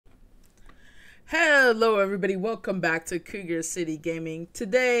Hello everybody, welcome back to Cougar City Gaming.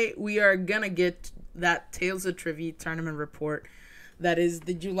 Today we are gonna get that Tales of Trivia tournament report. That is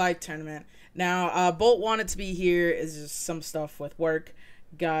the July tournament. Now, Bolt wanted to be here, is just some stuff with work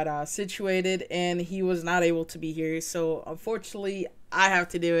got situated and he was not able to be here, so unfortunately I have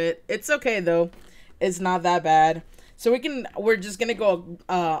to do it. It's okay though, it's not that bad. So we're just gonna go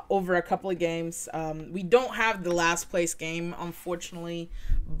over a couple of games. We don't have the last place game, unfortunately,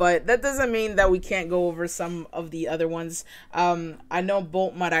 but that doesn't mean that we can't go over some of the other ones. I know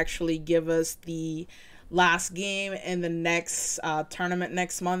Bolt might actually give us the last game in the next tournament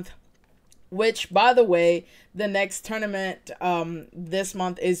next month. Which, by the way, the next tournament this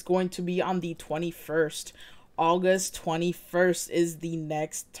month is going to be on the 21st. August 21st is the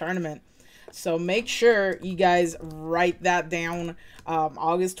next tournament. So make sure you guys write that down.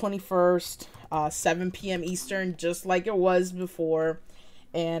 August 21st, 7 p.m. Eastern, just like it was before.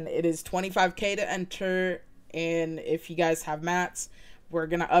 And it is 25K to enter. And if you guys have mats, we're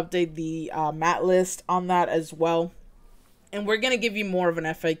going to update the mat list on that as well. And we're going to give you more of an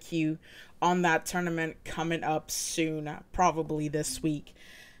FAQ on that tournament coming up soon, probably this week.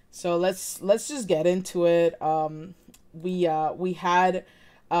 So let's just get into it. We had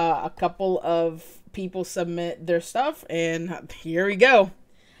a couple of people submit their stuff, and here we go.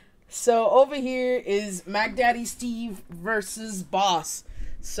 So over here is Mac Daddy Steve versus Boss.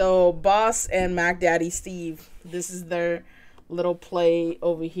 So Boss and Mac Daddy Steve, this is their little play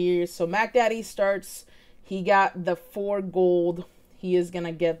over here. So Mac Daddy starts, he got the 4 gold. He is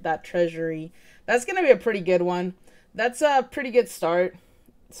gonna get that treasury. That's gonna be a pretty good one. That's a pretty good start.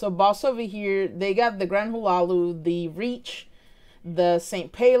 So Boss over here, they got the Grand Hulalu, the Reach, the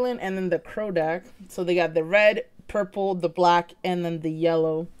St. Palin, and then the Crow deck. So they got the red, purple, the black, and then the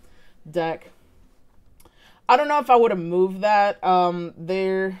yellow deck. I don't know if I would have moved that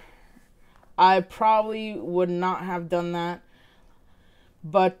there. I probably would not have done that.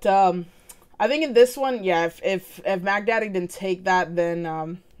 But I think in this one, yeah, if Mac Daddy didn't take that,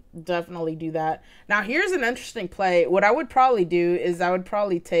 then definitely do that. Now here's an interesting play. What I would probably do is I would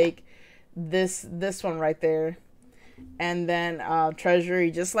probably take this one right there. And then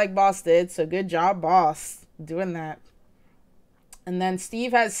treasury, just like Boss did. So good job, Boss, doing that. And then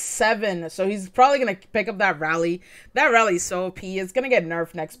Steve has 7. So he's probably going to pick up that rally. That rally is so OP. It's going to get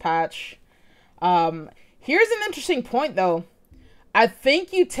nerfed next patch. Here's an interesting point, though. I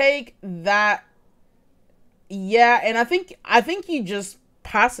think you take that. Yeah, and I think you just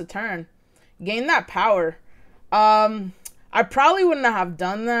pass a turn. Gain that power. I probably wouldn't have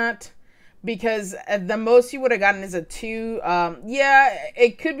done that, because at the most you would have gotten is a 2. Yeah,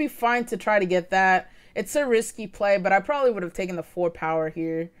 it could be fine to try to get that. It's a risky play, but I probably would have taken the 4 power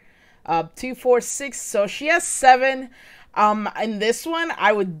here. 2, 4, 6. So she has 7. In this one,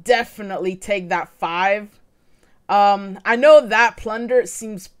 I would definitely take that 5. I know that plunder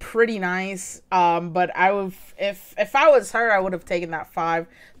seems pretty nice, but I would, if I was her, I would have taken that 5.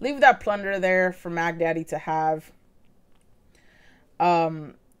 Leave that plunder there for Mac Daddy to have. I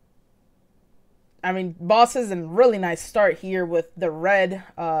mean, Boss has a really nice start here with the red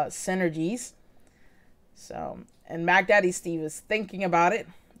synergies. So, and Mac Daddy Steve is thinking about it.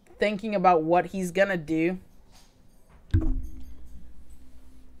 Thinking about what he's going to do.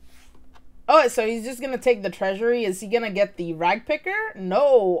 Oh, so he's just going to take the treasury. Is he going to get the rag picker?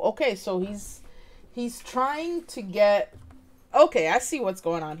 No. Okay, so he's trying to get... Okay, I see what's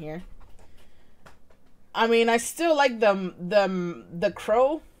going on here. I mean, I still like the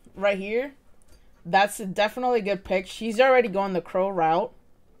crow right here. That's definitely a good pick. She's already going the crow route.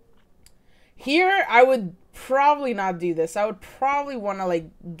 Here, I would probably not do this. I would probably want to, like,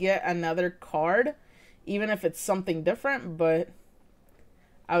 get another card, even if it's something different, but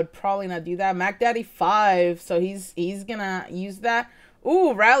I would probably not do that. Mac Daddy 5, so he's gonna use that.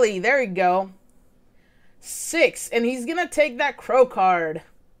 Ooh, rally, there you go. 6, and he's gonna take that crow card.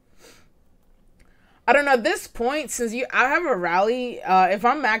 I don't know, at this point, since I have a rally, if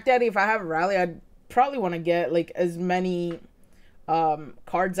I'm Mac Daddy, if I have a rally, I'd probably want to get, like, as many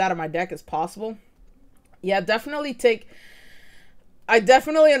cards out of my deck as possible. Yeah, definitely take... I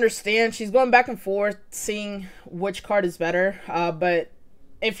definitely understand. She's going back and forth, seeing which card is better. But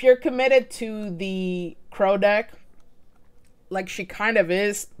if you're committed to the crow deck, like she kind of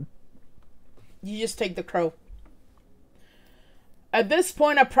is, you just take the crow. At this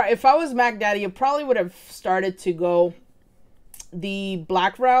point, if I was Mac Daddy, I probably would have started to go the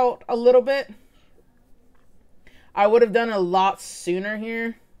black route a little bit. I would have done a lot sooner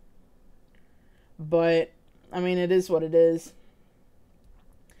here. But, I mean, it is what it is.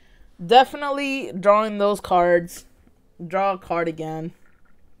 Definitely drawing those cards. Draw a card again.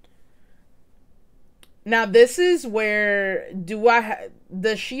 Now this is where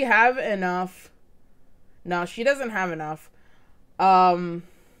does she have enough? No, she doesn't have enough. Um,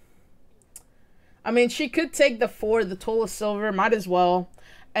 I mean, she could take the 4, the toll of silver, might as well,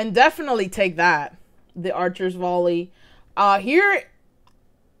 and definitely take that, the archer's volley. Here,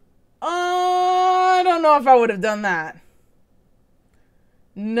 I don't know if I would have done that.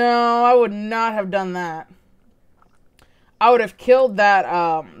 No, I would not have done that. I would have killed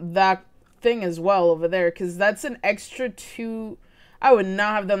that thing as well over there, because that's an extra 2. I would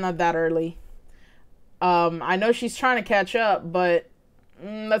not have done that early. I know she's trying to catch up, but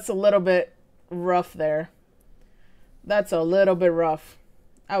that's a little bit rough there. That's a little bit rough.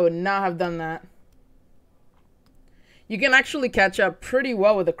 I would not have done that. You can actually catch up pretty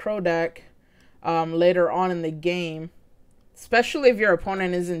well with the crow deck later on in the game, especially if your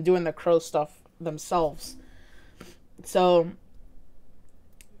opponent isn't doing the crow stuff themselves. So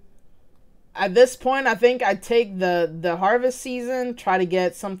at this point, I think I'd take the harvest season, try to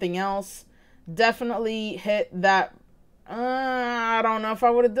get something else. Definitely hit that. I don't know if I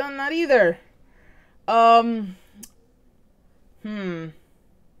would have done that either. I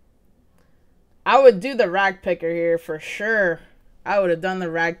would do the rag picker here for sure. I would have done the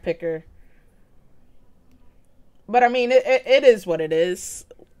rag picker. But I mean, it is what it is.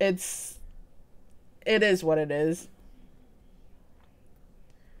 It is what it is.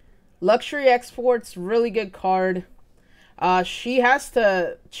 Luxury Exports, really good card. She has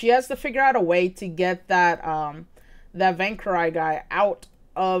to figure out a way to get that that Vankurai guy out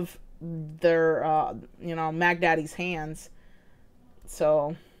of their Mag Daddy's hands.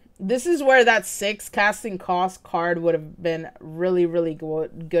 So this is where that 6 casting cost card would have been really, really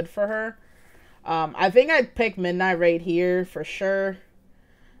good for her. I think I'd pick Midnight Raid here for sure.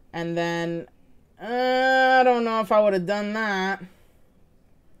 And then I don't know if I would have done that.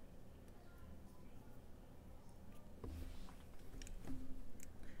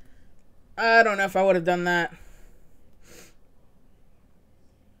 I don't know if I would have done that.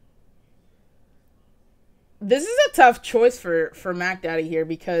 This is a tough choice for Mac Daddy here,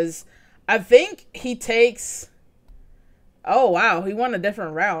 because I think he takes... Oh, wow. He went a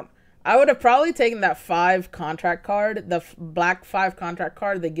different route. I would have probably taken that 5 contract card, the black 5 contract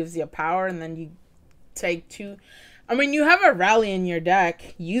card that gives you a power, and then you take 2. I mean, you have a rally in your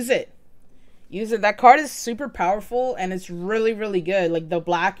deck. Use it. Use it. That card is super powerful, and it's really, really good. Like, the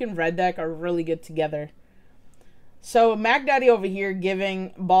black and red deck are really good together. So, Mac Daddy over here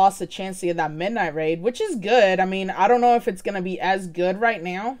giving Boss a chance to get that Midnight Raid, which is good. I mean, I don't know if it's going to be as good right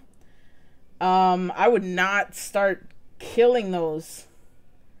now. I would not start killing those.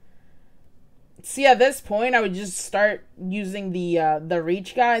 See, at this point, I would just start using the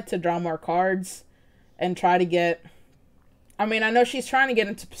Reach guy to draw more cards and try to get... I mean, I know she's trying to get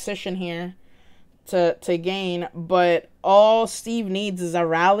into position here to gain, but all Steve needs is a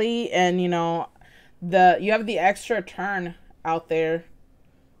rally, and, you know... You have the extra turn out there.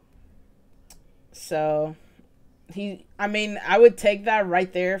 So I mean, I would take that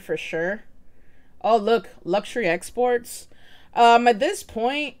right there for sure. Oh, look, Luxury Exports. At this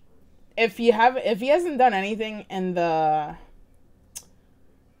point, if he hasn't done anything in the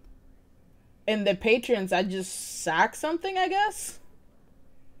patrons, I'd just sack something, I guess.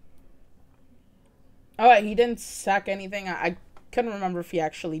 Oh, wait, he didn't sack anything. I couldn't remember if he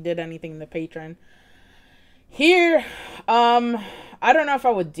actually did anything in the patron. Here, I don't know if I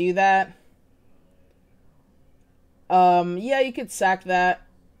would do that. Yeah, you could sack that.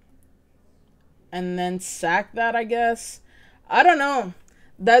 And then sack that, I guess. I don't know.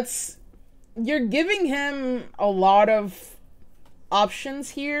 You're giving him a lot of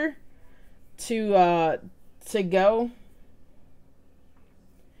options here to go.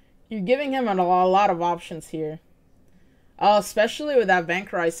 You're giving him a lot of options here. Especially with that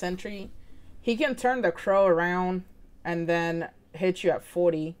Vankurai Sentry. He can turn the crow around and then hit you at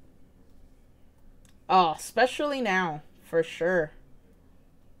 40. Oh, especially now, for sure.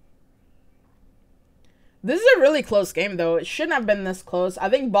 This is a really close game, though. It shouldn't have been this close. I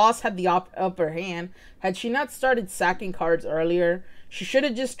think Boss had the upper hand. Had she not started sacking cards earlier, she should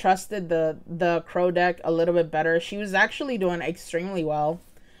have just trusted the crow deck a little bit better. She was actually doing extremely well.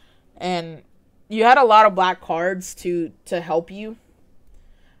 And you had a lot of black cards to help you.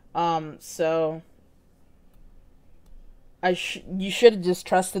 So you should have just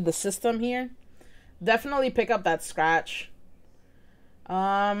trusted the system here. Definitely pick up that scratch.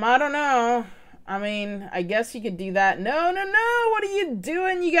 I don't know. I mean, I guess you could do that. No. What are you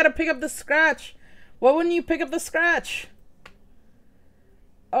doing? You gotta pick up the scratch. Why wouldn't you pick up the scratch?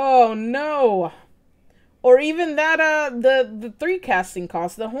 Oh, no. Or even that, the 3 casting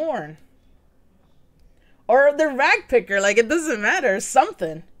cost, the horn. Or the rag picker, like it doesn't matter.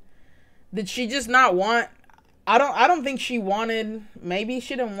 Something. Did she just not want I don't think she wanted, maybe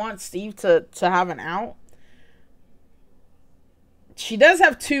she didn't want Steve to have an out. She does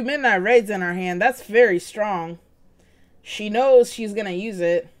have 2 Midnight Raids in her hand. That's very strong. She knows she's gonna use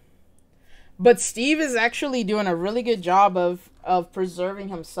it. But Steve is actually doing a really good job of preserving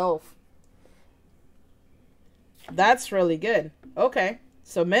himself. That's really good. Okay.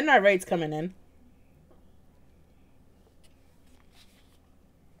 So Midnight Raid's coming in.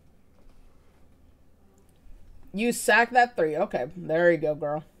 You sack that 3. Okay. There you go,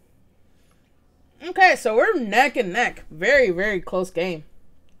 girl. Okay, so we're neck and neck. Very, very close game.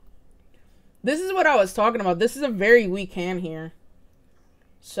 This is what I was talking about. This is a very weak hand here.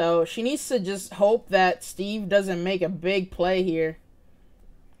 So she needs to just hope that Steve doesn't make a big play here.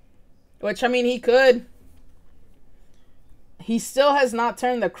 Which, I mean, he could. He still has not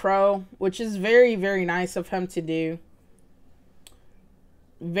turned the crow, which is very, very nice of him to do.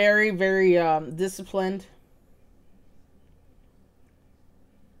 Very, very disciplined.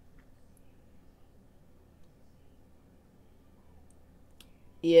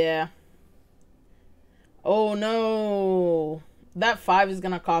 Yeah. Oh, no. That 5 is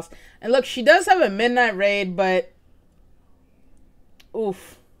going to cost. And look, she does have a Midnight Raid, but...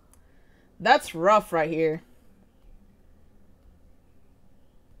 Oof. That's rough right here.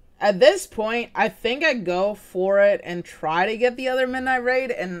 At this point, I think I'd go for it and try to get the other Midnight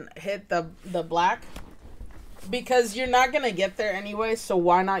Raid and hit the black. Because you're not going to get there anyway, so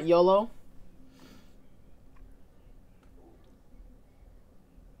why not YOLO?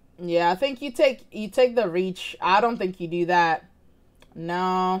 Yeah, I think you take the reach. I don't think you do that.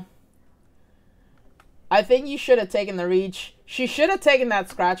 No. I think you should have taken the reach. She should have taken that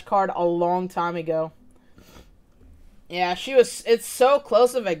scratch card a long time ago. Yeah, it's so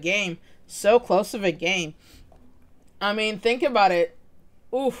close of a game. So close of a game. I mean, think about it.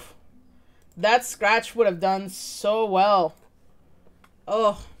 Oof. That scratch would have done so well.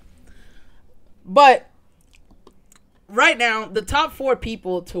 Oh. But right now, the top 4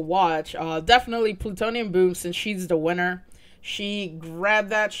 people to watch, definitely Plutonium Boom, since she's the winner. She grabbed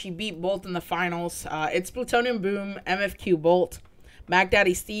that. She beat Bolt in the finals. It's Plutonium Boom, MFQ Bolt, Mac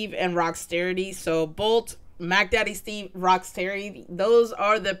Daddy Steve, and Rocksterity. So Bolt, Mac Daddy Steve, Rocksterity, those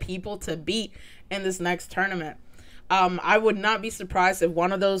are the people to beat in this next tournament. I would not be surprised if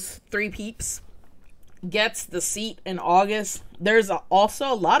one of those 3 peeps gets the seat in August. There's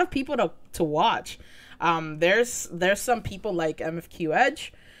also a lot of people to watch. There's some people like MFQ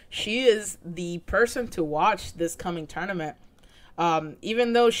Edge. She is the person to watch this coming tournament.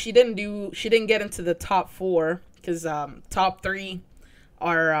 Even though she didn't get into the top 4, because top 3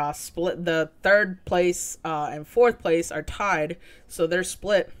 are split. The 3rd place and 4th place are tied, so they're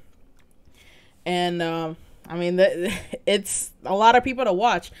split. And I mean, it's a lot of people to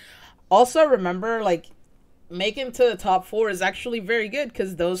watch. Also, remember, like, making to the top 4 is actually very good,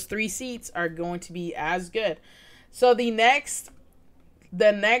 because those 3 seats are going to be as good. So the next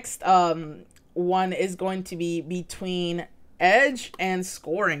one is going to be between Edge and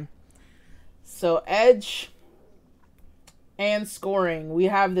Scoring. So Edge and Scoring. We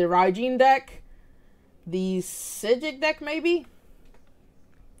have the Raijin deck, the Sijic deck maybe.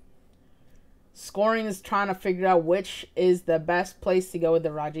 Scoring is trying to figure out which is the best place to go with the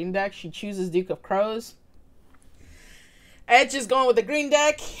Raijin deck. She chooses Duke of Crows. Edge is going with the green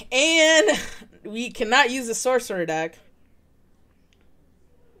deck, and we cannot use the Sorcerer deck.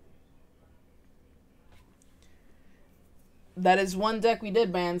 That is one deck we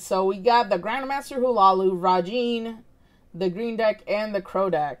did ban. So we got the Grandmaster Hulalu, Raijin, the green deck, and the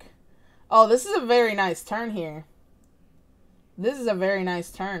Crow deck. Oh, this is a very nice turn here. This is a very nice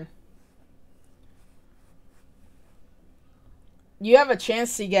turn. You have a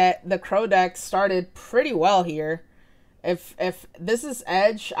chance to get the Crow deck started pretty well here. If this is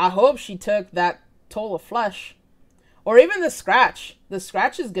Edge, I hope she took that Toll of Flesh. Or even the Scratch. The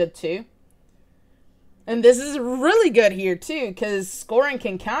Scratch is good too. And this is really good here too, because Scoring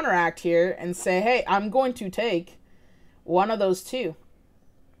can counteract here and say, hey, I'm going to take one of those 2.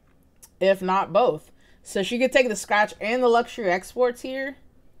 If not both. So she could take the Scratch and the Luxury Exports here.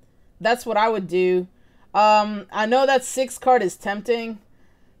 That's what I would do. I know that 6 card is tempting.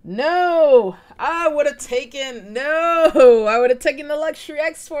 No! I would have taken the Luxury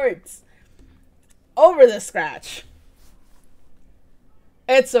Exports over the Scratch.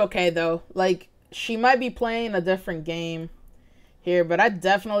 It's okay though. Like, she might be playing a different game here, but I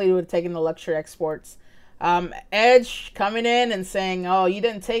definitely would have taken the Luxury Exports. Edge coming in and saying, oh, you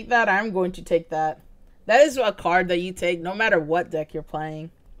didn't take that? I'm going to take that. That is a card that you take no matter what deck you're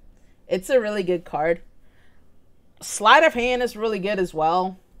playing. It's a really good card. Sleight of hand is really good as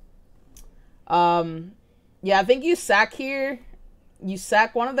well. Yeah, I think you sack here. You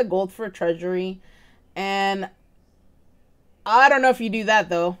sack one of the gold for a treasury. And I don't know if you do that,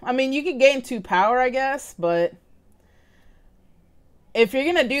 though. I mean, you could gain 2 power, I guess. But if you're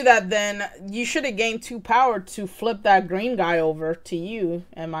going to do that, then you should have gained 2 power to flip that green guy over to you,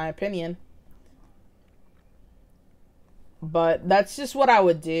 in my opinion. But that's just what I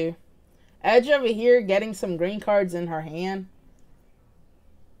would do. Edge over here, getting some green cards in her hand.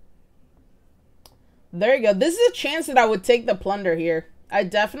 There you go. This is a chance that I would take the plunder here. I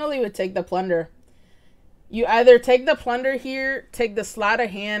definitely would take the plunder. You either take the plunder here, take the sleight of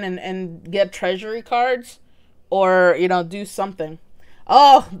hand, and get treasury cards. Or, you know, do something.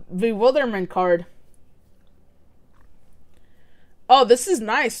 Oh, bewilderment card. Oh, this is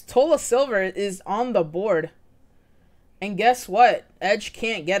nice. Toll of Silver is on the board. And guess what? Edge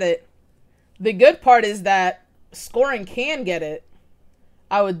can't get it. The good part is that scoring can get it.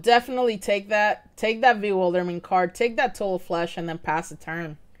 I would definitely take that. Take that bewilderment card. Take that Toll of Flesh and then pass the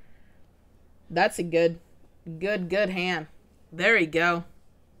turn. That's a good hand. There you go.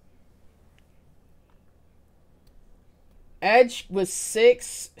 Edge was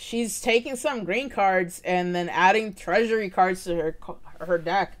 6. She's taking some green cards and then adding treasury cards to her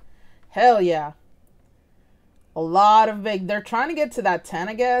deck. Hell yeah. A lot of big. They're trying to get to that 10,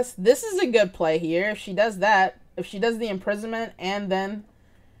 I guess. This is a good play here. If she does that, if she does the imprisonment and then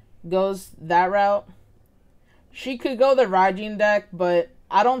goes that route, she could go the Raijin deck, but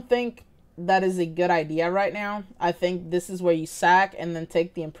I don't think that is a good idea right now. I think this is where you sack and then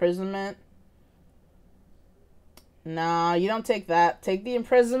take the imprisonment. No, you don't take that. Take the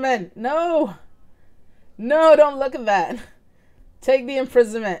imprisonment. No. No, don't look at that. Take the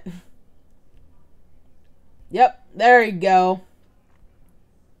imprisonment. Yep, there you go.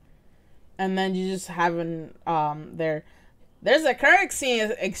 And then you just having there's a currency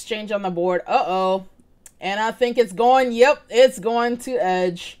exchange on the board. Uh-oh. And I think it's going, yep, it's going to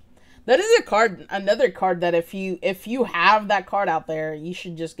Edge. That is a card, another card that if you have that card out there, you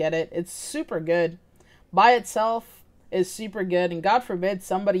should just get it. It's super good. By itself is super good, and God forbid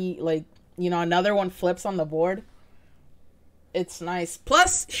somebody, like, you know, another one flips on the board. It's nice.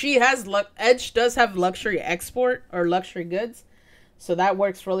 Plus, she has Edge does have luxury export or luxury goods, so that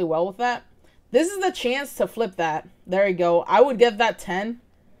works really well with that. This is the chance to flip that. There you go. I would get that 10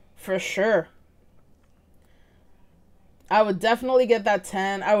 for sure. I would definitely get that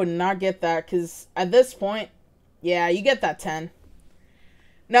 10. I would not get that because at this point, yeah, you get that 10.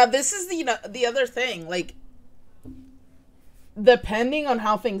 Now, this is the other thing. Like, depending on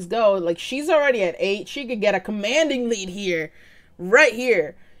how things go, like, she's already at 8. She could get a commanding lead here. Right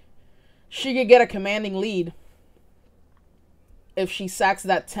here. She could get a commanding lead. If she sacks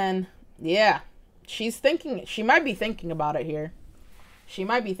that 10. Yeah. She's thinking. She might be thinking about it here. She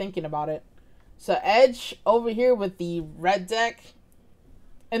might be thinking about it. So, Edge over here with the red deck.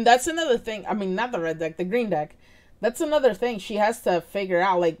 And that's another thing. I mean, not the red deck. The green deck. That's another thing she has to figure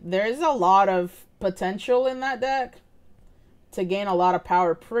out. Like, there's a lot of potential in that deck to gain a lot of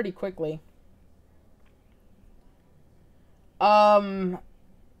power pretty quickly. I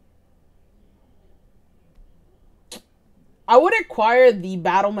would acquire the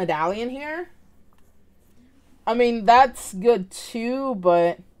Battle Medallion here. I mean, that's good too,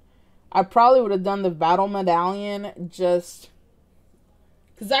 but I probably would have done the Battle Medallion just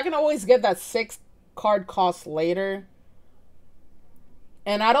because I can always get that 6 card cost later.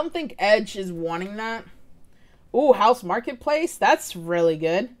 And I don't think Edge is wanting that. Ooh, House Marketplace. That's really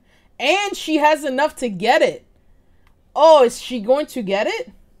good. And she has enough to get it. Oh, is she going to get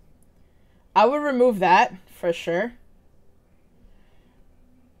it? I would remove that for sure.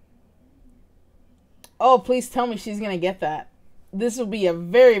 Oh, please tell me she's going to get that. This will be a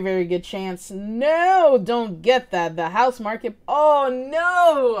very, very good chance. No, don't get that. The House Market. Oh,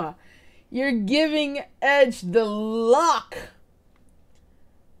 no. You're giving Edge the luck.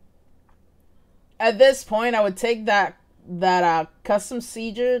 At this point, I would take that custom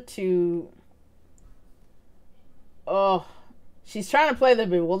sieger to... Oh, she's trying to play the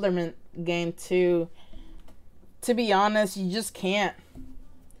bewilderment game too. To be honest, you just can't.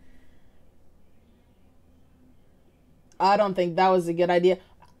 I don't think that was a good idea.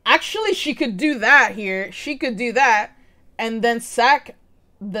 Actually, she could do that here. She could do that and then sack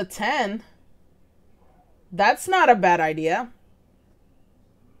the 10. That's not a bad idea.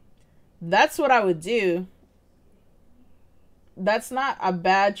 That's what I would do. That's not a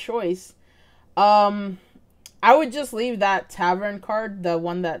bad choice. I would just leave that Tavern card, the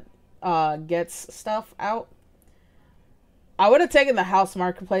one that gets stuff out. I would have taken the House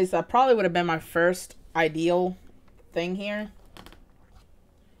Marketplace. That probably would have been my first ideal thing here.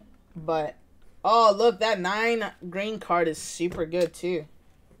 But, oh, look, that 9 green card is super good, too.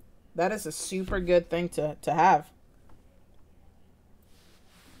 That is a super good thing to have.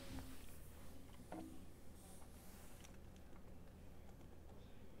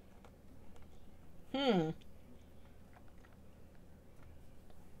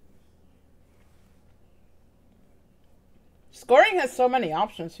 Scoring has so many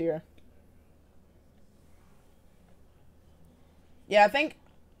options here. Yeah, I think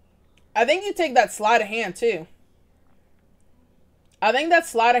you take that sleight of hand too. I think that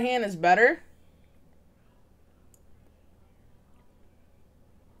sleight of hand is better.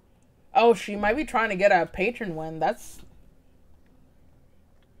 Oh, she might be trying to get a patron win. That's...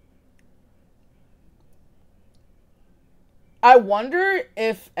 I wonder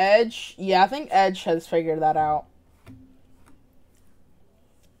if Edge... Yeah, I think Edge has figured that out.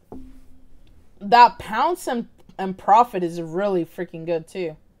 That pounce and profit is really freaking good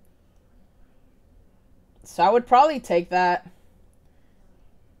too. So I would probably take that.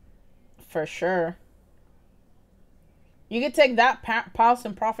 For sure. You could take that pounce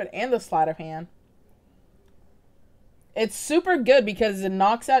and profit and the sleight of hand. It's super good because it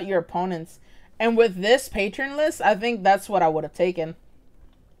knocks out your opponents. And with this patron list, I think that's what I would have taken.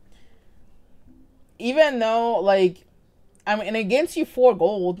 Even though, like, I mean, against you 4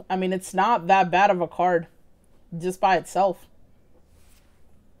 gold, I mean, it's not that bad of a card just by itself.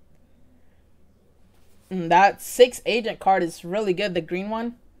 And that 6 agent card is really good, the green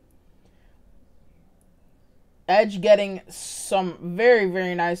one. Edge getting some very,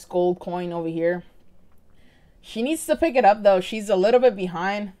 very nice gold coin over here. She needs to pick it up, though. She's a little bit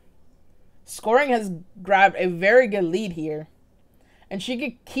behind. Scoring has grabbed a very good lead here. And she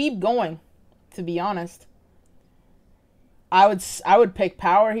could keep going, to be honest. I would pick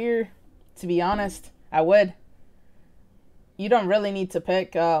power here, to be honest. I would. You don't really need to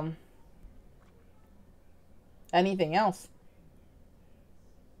pick anything else.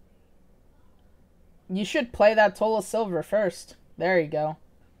 You should play that Toll of Silver first. There you go.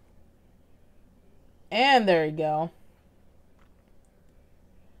 And there you go.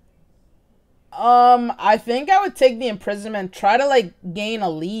 I think I would take the imprisonment. Try to, like, gain a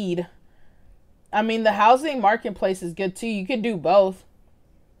lead. I mean, the housing marketplace is good, too. You could do both.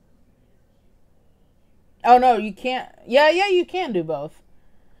 Oh, no, you can't. Yeah, you can do both.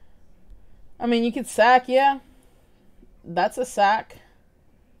 I mean, you could sack, yeah. That's a sack.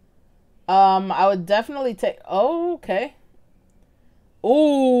 I would definitely take... Oh, okay.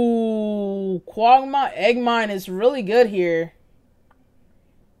 Ooh, Quagma Egg Mine is really good here.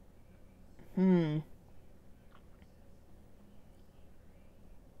 I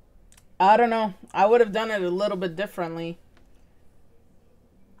don't know. I would have done it a little bit differently.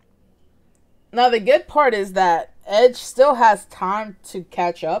 Now, the good part is that Edge still has time to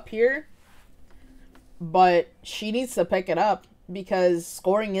catch up here. But she needs to pick it up because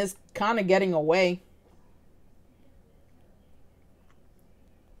scoring is kind of getting away.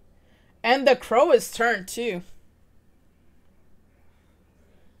 And the crow is turned too.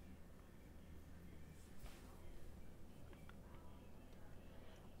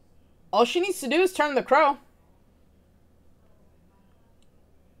 All she needs to do is turn the crow.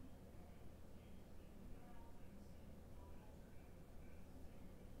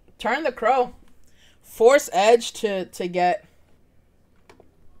 Turn the crow. Force Edge to get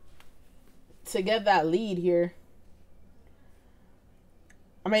that lead here.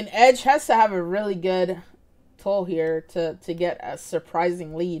 I mean, Edge has to have a really good toll here to get a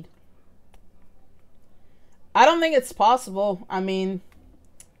surprising lead. I don't think it's possible. I mean,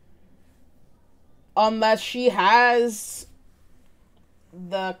 unless she has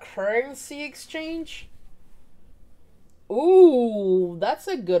the currency exchange. Ooh, that's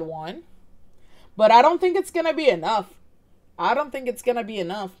a good one. But I don't think it's going to be enough. I don't think it's going to be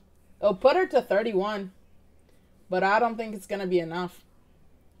enough. It'll put her to 31. But I don't think it's going to be enough.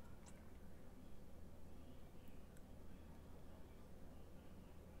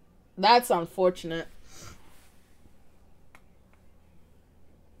 That's unfortunate.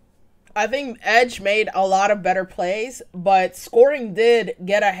 I think Edge made a lot of better plays, but scoring did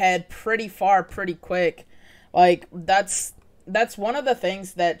get ahead pretty far, pretty quick. Like, that's one of the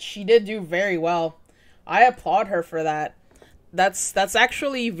things that she did do very well. I applaud her for that. That's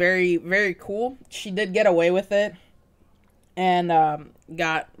actually very, very cool. She did get away with it and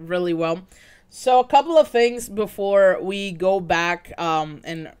got really well. So a couple of things before we go back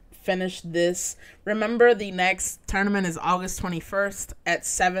and finish this. Remember, the next tournament is August 21st at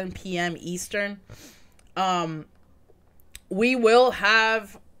 7 p.m. Eastern. We will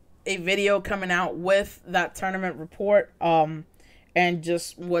have a video coming out with that tournament report, and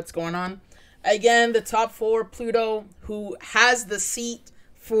just what's going on. Again, the top 4, Pluto, who has the seat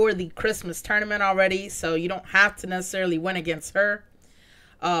for the Christmas tournament already, so you don't have to necessarily win against her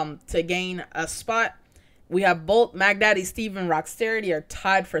to gain a spot. We have Bolt, Magdaddy, Steve, and Rocksterity are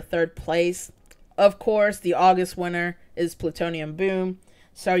tied for 3rd place. Of course, the August winner is Plutonium Boom,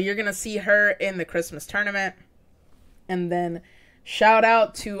 so you're going to see her in the Christmas tournament. And then shout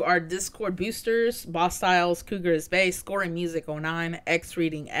out to our Discord boosters, Bostiles, Cougarisbae, Scoring Music 09, X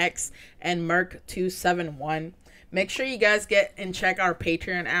Reading X, and Merc 271. Make sure you guys get and check our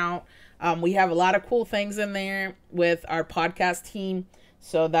Patreon out. We have a lot of cool things in there with our podcast team,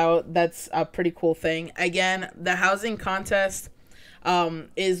 so that's a pretty cool thing. Again, the housing contest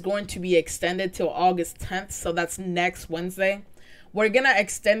is going to be extended till August 10th, so that's next Wednesday. We're going to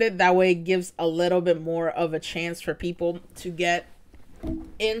extend it, that way it gives a little bit more of a chance for people to get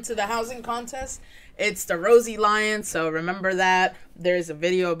into the housing contest. It's the Rosie Lion, so remember that. There's a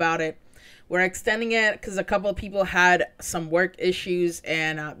video about it. We're extending it because a couple of people had some work issues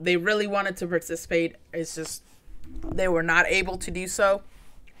and they really wanted to participate. It's just they were not able to do so.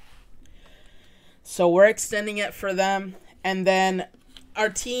 So we're extending it for them. And then our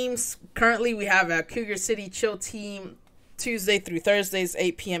teams, currently we have a Cougar City Chill team, Tuesday through Thursdays,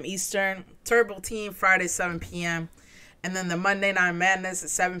 8 p.m. Eastern. Turbo team, Friday, 7 p.m. And then the Monday Night Madness at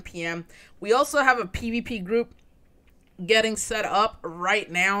 7 p.m. We also have a PvP group getting set up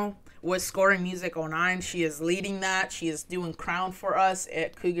right now with Scoring Music 09. She is leading that. She is doing Crown for us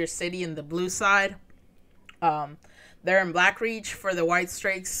at Cougar City in the blue side. They're in Blackreach for the White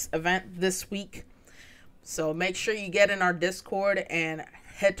Strakes event this week. So make sure you get in our Discord and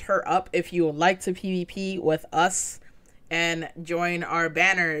hit her up if you would like to PvP with us and join our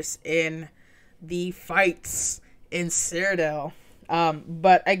banners in the fights in Cyrodiil.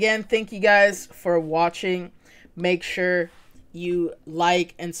 But again, thank you guys for watching. Make sure you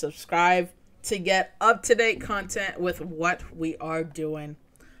like and subscribe to get up-to-date content with what we are doing.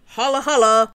 Holla holla!